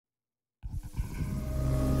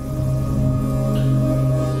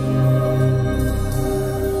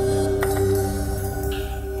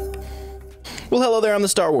Well, hello there, I'm the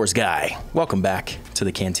Star Wars guy. Welcome back to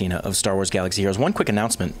the Cantina of Star Wars Galaxy Heroes. One quick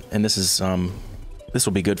announcement, and this is, this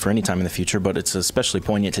will be good for any time in the future, but it's especially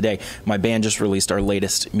poignant today. My band just released our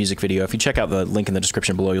latest music video. If you check out the link in the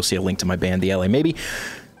description below, you'll see a link to my band, the LA Maybe.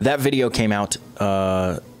 That video came out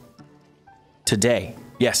today.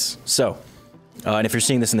 Yes, so, and if you're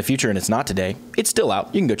seeing this in the future and it's not today, it's still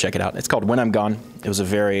out. You can go check it out. It's called When I'm Gone. It was a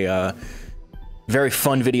very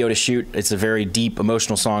fun video to shoot. It's a very deep,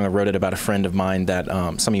 emotional song. I wrote it about a friend of mine that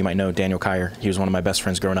some of you might know, Daniel Kyer. He was one of my best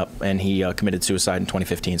friends growing up, and he committed suicide in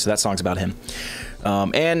 2015. So that song's about him.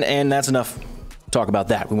 And that's enough talk about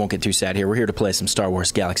that. We won't get too sad here. We're here to play some Star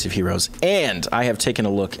Wars Galaxy of Heroes, and I have taken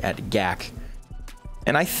a look at GAC,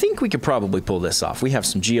 and I think we could probably pull this off. We have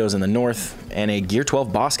some Geos in the north and a Gear 12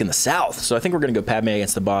 Bosk in the south. So I think we're going to go Padme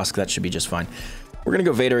against the Bosk. That should be just fine. We're going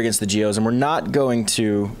to go Vader against the Geos, and we're not going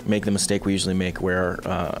to make the mistake we usually make where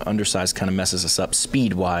undersize kind of messes us up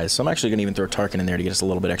speed-wise. So I'm actually going to even throw Tarkin in there to get us a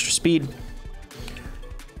little bit extra speed.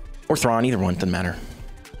 Or Thrawn, either one, doesn't matter.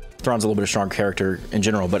 Thrawn's a little bit of strong character in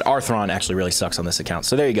general, but our Thrawn actually really sucks on this account.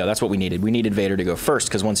 So there you go, that's what we needed. We needed Vader to go first,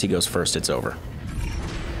 because once he goes first, it's over.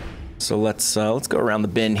 So let's go around the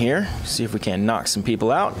bend here, see if we can knock some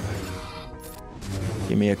people out.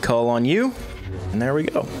 Give me a call on you, and there we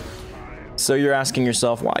go. So you're asking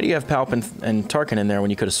yourself, why do you have Palp and Tarkin in there when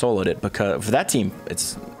you could have soloed it? Because for that team, it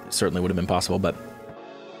certainly would have been possible, but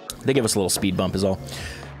they give us a little speed bump is all.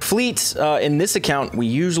 Fleet, in this account, we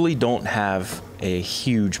usually don't have a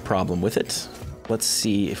huge problem with it. Let's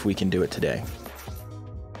see if we can do it today.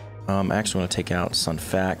 I actually want to take out Sun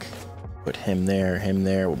Fac, put him there.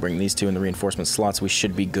 We'll bring these two in the reinforcement slots. We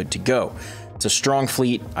should be good to go. It's a strong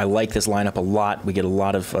fleet. I like this lineup a lot. We get a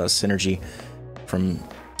lot of synergy from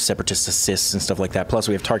Separatist assists and stuff like that. Plus,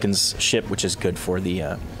 we have Tarkin's ship, which is good for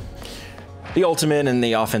the ultimate and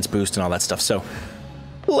the offense boost and all that stuff. So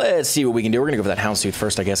let's see what we can do. We're gonna go for that Houndstooth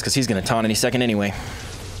first, I guess, because he's gonna taunt any second anyway.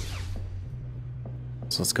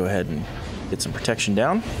 So let's go ahead and get some protection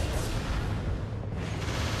down.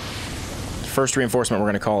 First reinforcement we're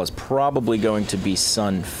gonna call is probably going to be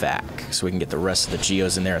Sun Fac, so we can get the rest of the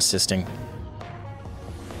Geos in there assisting.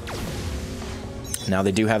 Now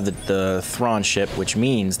they do have the Thrawn ship, which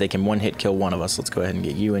means they can one-hit kill one of us. Let's go ahead and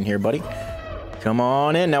get you in here, buddy. Come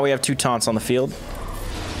on in. Now we have two taunts on the field.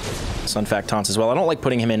 Sun Fac taunts as well. I don't like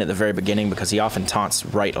putting him in at the very beginning because he often taunts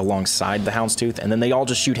right alongside the Houndstooth, and then they all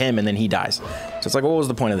just shoot him, and then he dies. So it's like, what was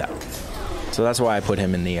the point of that? So that's why I put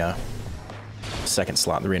him in the second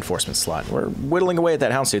slot, the reinforcement slot. We're whittling away at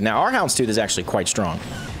that Houndstooth. Now, our Houndstooth is actually quite strong.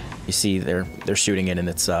 You see, they're shooting it, and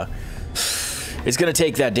it's going to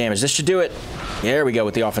take that damage. This should do it. There we go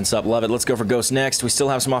with the offense up. Love it. Let's go for Ghost next. We still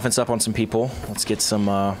have some offense up on some people. Let's get some...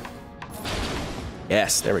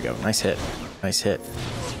 Yes, there we go. Nice hit. Nice hit.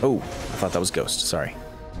 Oh, I thought that was Ghost. Sorry.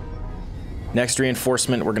 Next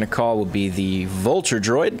reinforcement we're going to call will be the Vulture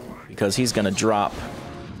Droid, because he's going to drop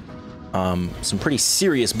some pretty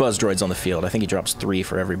serious Buzz Droids on the field. I think he drops 3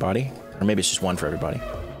 for everybody. Or maybe it's just 1 for everybody.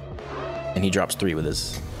 And he drops 3 with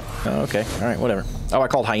his... Oh, okay. All right, whatever. Oh, I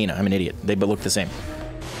called Hyena. I'm an idiot. They both look the same.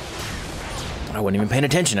 I wasn't even paying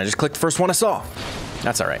attention. I just clicked the first one I saw.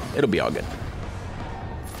 That's all right. It'll be all good.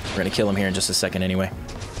 We're going to kill him here in just a second anyway.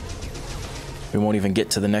 We won't even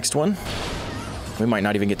get to the next one. We might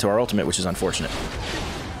not even get to our ultimate, which is unfortunate.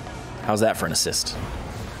 How's that for an assist?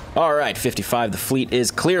 All right, 55. The fleet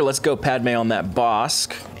is clear. Let's go Padme on that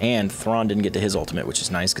Bosk. And Thrawn didn't get to his ultimate, which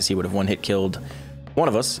is nice because he would have one-hit killed one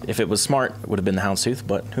of us. If it was smart, it would have been the Houndstooth,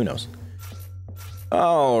 but who knows.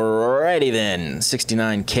 Alrighty then,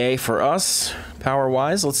 69k for us,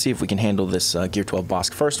 power-wise. Let's see if we can handle this Gear 12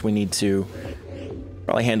 Bosk first. We need to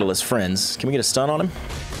probably handle his friends. Can we get a stun on him?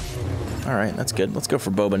 Alright, that's good. Let's go for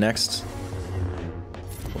Boba next.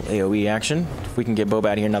 AoE action, if we can get Boba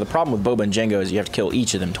out of here. Now the problem with Boba and Jango is you have to kill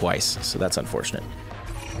each of them twice, so that's unfortunate.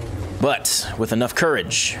 But with enough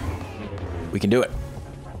courage, we can do it.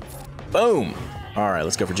 Boom! Alright,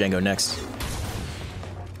 let's go for Jango next.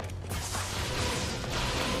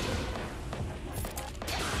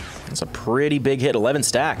 That's a pretty big hit, 11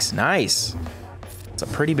 stacks, nice. It's a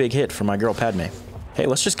pretty big hit for my girl Padme. Hey,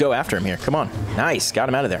 let's just go after him here, come on. Nice, got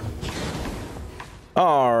him out of there.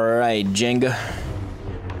 All right, Jenga.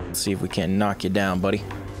 Let's see if we can knock you down, buddy.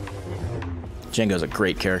 Jango's a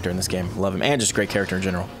great character in this game, love him, and just a great character in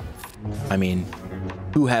general. I mean,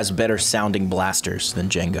 who has better sounding blasters than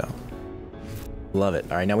Jango? Love it.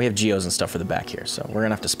 All right, now we have Geos and stuff for the back here, so we're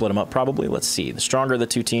gonna have to split them up probably. Let's see, the stronger of the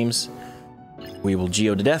two teams, we will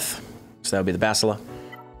Geo to death, so that would be the Bacilla.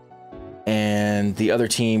 And the other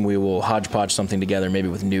team, we will hodgepodge something together, maybe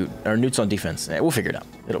with Newt, or Newt's on defense. We'll figure it out.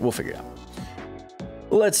 We'll figure it out.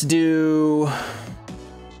 Let's do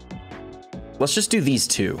let's just do these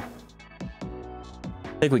two.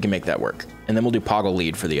 I think we can make that work. And then we'll do Poggle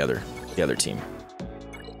lead for the other team.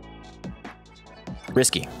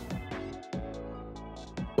 Risky.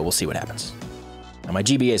 But we'll see what happens. Now my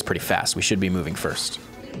GBA is pretty fast. We should be moving first.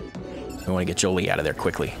 We want to get Jolie out of there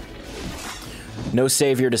quickly. No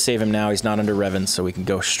savior to save him now. He's not under Revan, so we can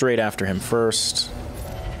go straight after him first.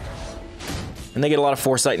 And they get a lot of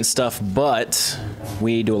foresight and stuff, but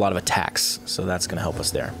we do a lot of attacks, so that's going to help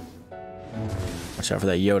us there. Watch out for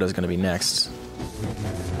that. Yoda's going to be next.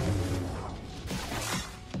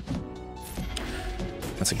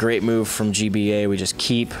 That's a great move from GBA. We just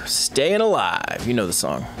keep staying alive. You know the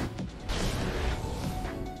song.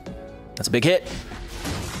 That's a big hit.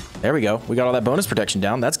 There we go. We got all that bonus protection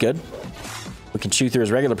down. That's good. We can chew through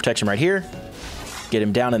his regular protection right here. Get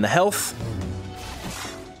him down in the health.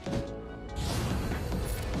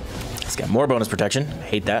 He's got more bonus protection.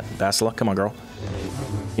 Hate that. Bastila, come on, girl.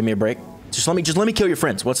 Give me a break. Just let me kill your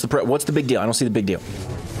friends. What's the big deal? I don't see the big deal.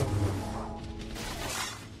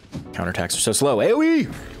 Counterattacks are so slow.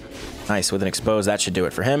 AoE! Nice, with an expose, that should do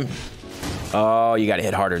it for him. Oh, you gotta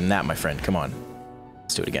hit harder than that, my friend. Come on.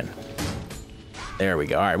 Let's do it again. There we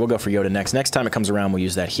go. All right, we'll go for Yoda next. Next time it comes around, we'll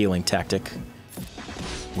use that healing tactic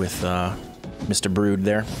with Mr. Brood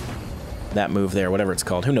there. That move there, whatever it's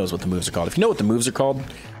called. Who knows what the moves are called? If you know what the moves are called,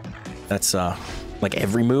 that's like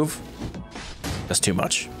every move. That's too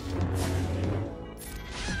much.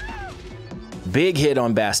 Big hit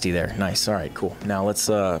on Basti there. Nice. All right, cool. Now let's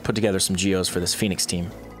put together some Geos for this Phoenix team.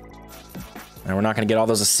 And we're not going to get all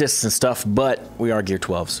those assists and stuff, but we are Gear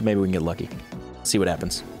 12, so maybe we can get lucky. See what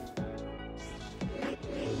happens.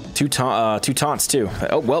 Two taunts, too.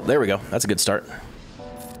 Oh, well, there we go. That's a good start.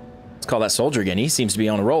 Let's call that Soldier again. He seems to be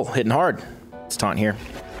on a roll, hitting hard. Let's taunt here.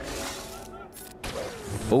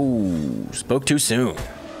 Oh, spoke too soon.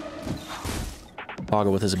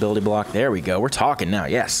 Poggle with his ability block. There we go. We're talking now.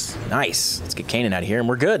 Yes. Nice. Let's get Kanan out of here, and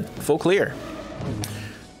we're good. Full clear.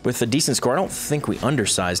 With a decent score, I don't think we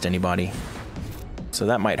undersized anybody. So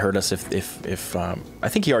that might hurt us if I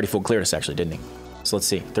think he already full cleared us, actually, didn't he? So let's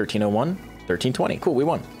see. 1301, 1320. Cool, we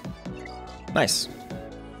won. Nice.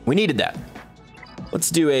 We needed that. Let's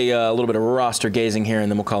do a little bit of roster gazing here, and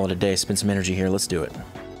then we'll call it a day. Spend some energy here. Let's do it.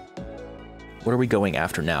 What are we going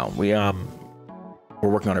after now? We're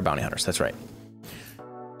working on our bounty hunters. That's right.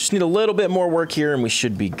 Just need a little bit more work here, and we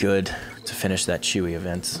should be good to finish that Chewie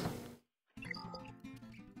event.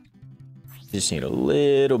 Just need a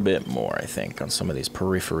little bit more, I think, on some of these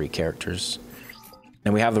periphery characters.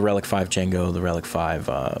 And we have the Relic 5 Jango, the Relic 5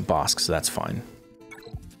 Bosk, so that's fine.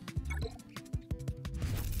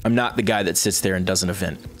 I'm not the guy that sits there and does an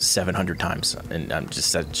event 700 times, and I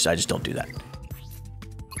just don't do that.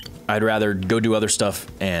 I'd rather go do other stuff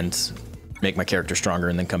and make my character stronger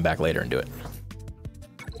and then come back later and do it.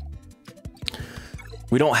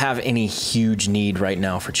 We don't have any huge need right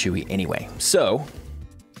now for Chewie anyway, so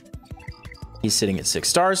he's sitting at 6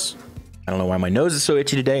 stars. I don't know why my nose is so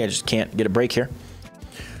itchy today. I just can't get a break here.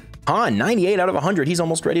 Han, 98 out of 100. He's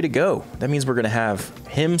almost ready to go. That means we're going to have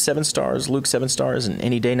him 7 stars, Luke 7 stars, and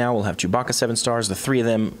any day now we'll have Chewbacca 7 stars. The 3 of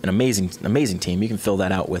them, an amazing team. You can fill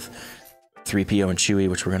that out with 3PO and Chewie,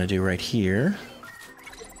 which we're going to do right here.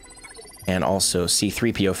 And also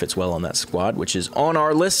C-3PO fits well on that squad, which is on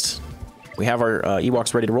our list. We have our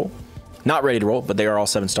Ewoks ready to roll. Not ready to roll, but they are all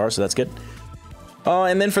 7 stars, so that's good.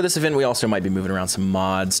 And then for this event, we also might be moving around some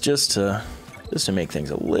mods just to make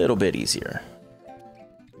things a little bit easier.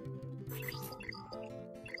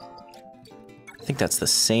 I think that's the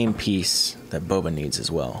same piece that Boba needs as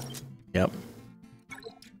well. Yep.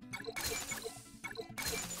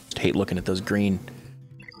 Just hate looking at those green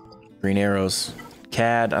arrows.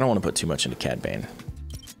 CAD, I don't want to put too much into CAD Bane.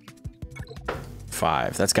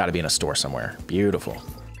 5, that's got to be in a store somewhere. Beautiful.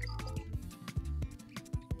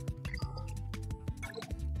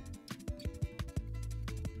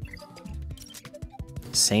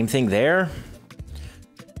 Same thing there.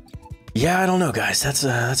 Yeah, I don't know, guys. That's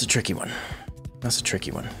a tricky one. That's a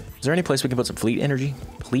tricky one. Is there any place we can put some fleet energy?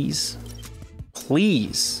 Please.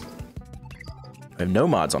 Please. We have no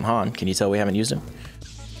mods on Han. Can you tell we haven't used him?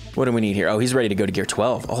 What do we need here? Oh, he's ready to go to Gear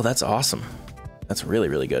 12. Oh, that's awesome. That's really,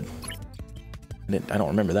 really good. I don't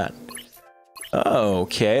remember that.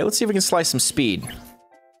 Okay, let's see if we can slice some speed.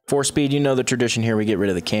 4 speed, you know the tradition here. We get rid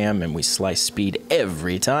of the cam and we slice speed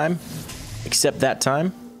every time. Except that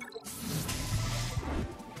time.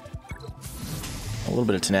 A little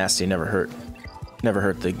bit of tenacity never hurt. Never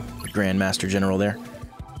hurt the Grand Master General there.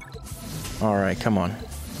 Alright, come on.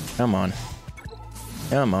 Come on.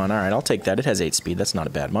 Come on, alright, I'll take that. It has 8 speed. That's not a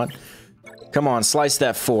bad mod. Come on, slice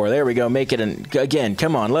that 4. There we go. Make it again.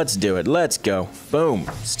 Come on, let's do it. Let's go. Boom.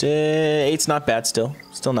 8's not bad still.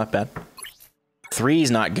 Still not bad.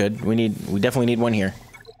 3's not good. We definitely need 1 here.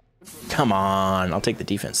 Come on. I'll take the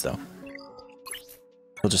defense though.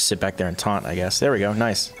 We'll just sit back there and taunt, I guess. There we go.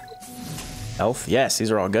 Nice. Health. Yes,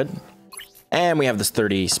 these are all good. And we have this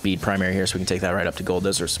 30 speed primary here, so we can take that right up to gold.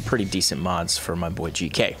 Those are some pretty decent mods for my boy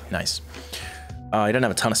GK. Nice. He doesn't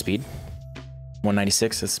have a ton of speed.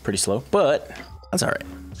 196, that's pretty slow, but that's all right.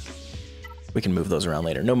 We can move those around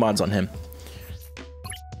later. No mods on him.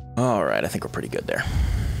 All right, I think we're pretty good there.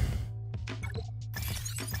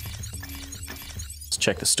 Let's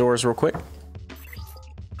check the stores real quick.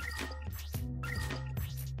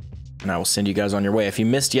 And I will send you guys on your way. If you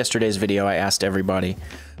missed yesterday's video, I asked everybody,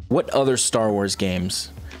 what other Star Wars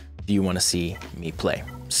games do you want to see me play?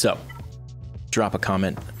 So, drop a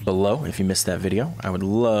comment below if you missed that video. I would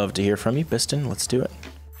love to hear from you. Piston, let's do it.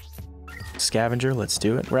 Scavenger, let's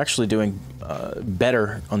do it. We're actually doing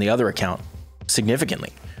better on the other account,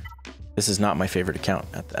 significantly. This is not my favorite account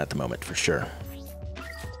at the moment, for sure.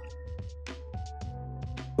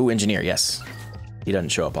 Ooh, Engineer, yes. He doesn't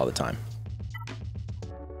show up all the time.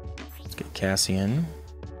 Let's get Cassian.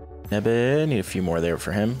 Nebbe, need a few more there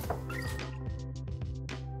for him.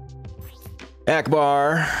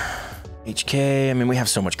 Akbar. HK, I mean, we have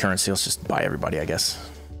so much currency. Let's just buy everybody, I guess.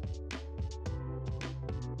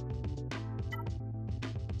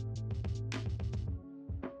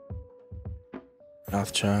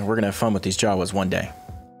 We're gonna have fun with these Jawas one day.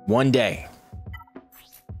 One day.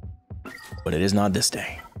 But it is not this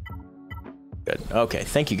day. Good. Okay,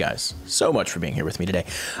 thank you guys so much for being here with me today.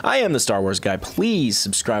 I am the Star Wars Guy. Please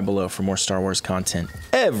subscribe below for more Star Wars content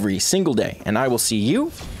every single day. And I will see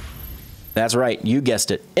you, that's right, you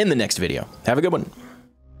guessed it, in the next video. Have a good one.